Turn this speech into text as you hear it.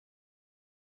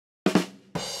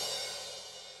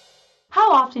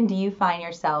How often do you find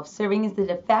yourself serving as the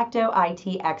de facto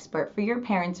IT expert for your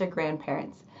parents or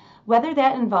grandparents? Whether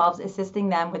that involves assisting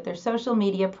them with their social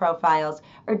media profiles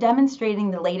or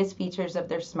demonstrating the latest features of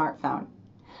their smartphone.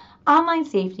 Online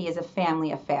safety is a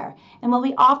family affair, and while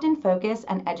we often focus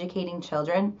on educating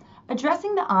children,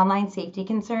 addressing the online safety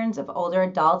concerns of older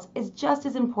adults is just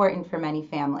as important for many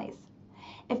families.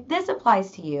 If this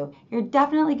applies to you, you're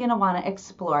definitely going to want to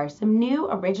explore some new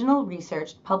original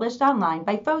research published online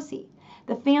by FOSI,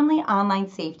 the Family Online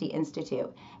Safety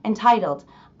Institute, entitled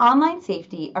Online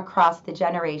Safety Across the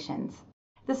Generations.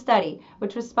 The study,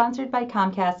 which was sponsored by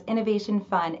Comcast Innovation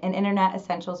Fund and Internet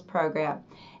Essentials Program,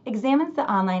 examines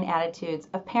the online attitudes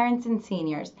of parents and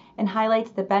seniors and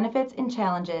highlights the benefits and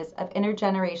challenges of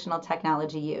intergenerational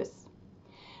technology use.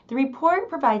 The report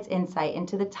provides insight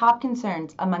into the top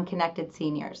concerns among connected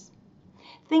seniors.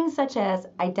 Things such as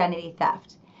identity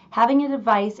theft, having a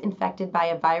device infected by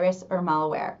a virus or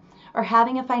malware, or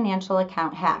having a financial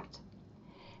account hacked.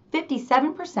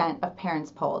 57% of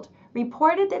parents polled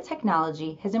reported that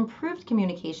technology has improved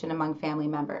communication among family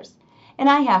members. And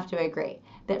I have to agree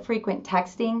that frequent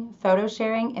texting, photo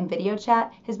sharing, and video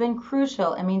chat has been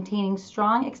crucial in maintaining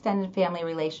strong extended family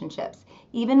relationships,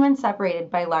 even when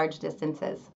separated by large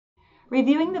distances.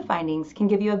 Reviewing the findings can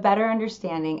give you a better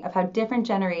understanding of how different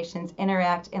generations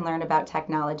interact and learn about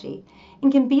technology,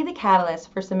 and can be the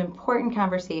catalyst for some important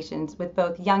conversations with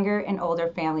both younger and older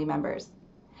family members.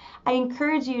 I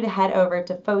encourage you to head over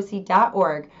to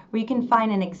fosi.org where you can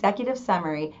find an executive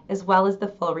summary as well as the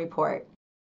full report.